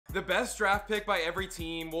The best draft pick by every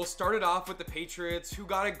team. We'll start it off with the Patriots, who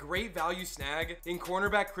got a great value snag in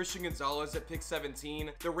cornerback Christian Gonzalez at pick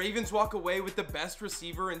 17. The Ravens walk away with the best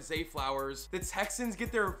receiver in Zay Flowers. The Texans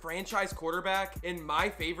get their franchise quarterback in my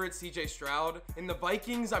favorite CJ Stroud. In the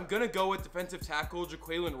Vikings, I'm gonna go with defensive tackle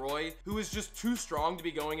Jaquelin Roy, who is just too strong to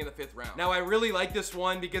be going in the 5th round. Now, I really like this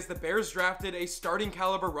one because the Bears drafted a starting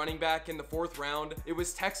caliber running back in the 4th round. It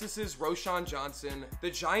was Texas's Roschon Johnson.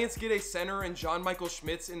 The Giants get a center in John Michael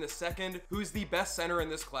Schmitz in the 2nd, who's the best center in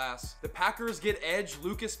this class. The Packers get edge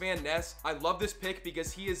Lucas Van Ness. I love this pick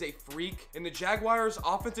because he is a freak. And the Jaguars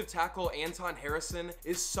offensive tackle Anton Harrison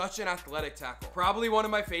is such an athletic tackle. Probably one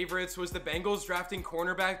of my favorites was the Bengals drafting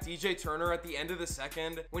cornerback DJ Turner at the end of the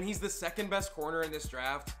 2nd, when he's the 2nd best corner in this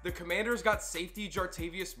draft. The Commanders got safety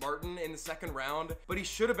Jartavius Martin in the 2nd round, but he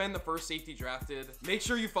should have been the first safety drafted. Make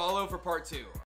sure you follow for part 2.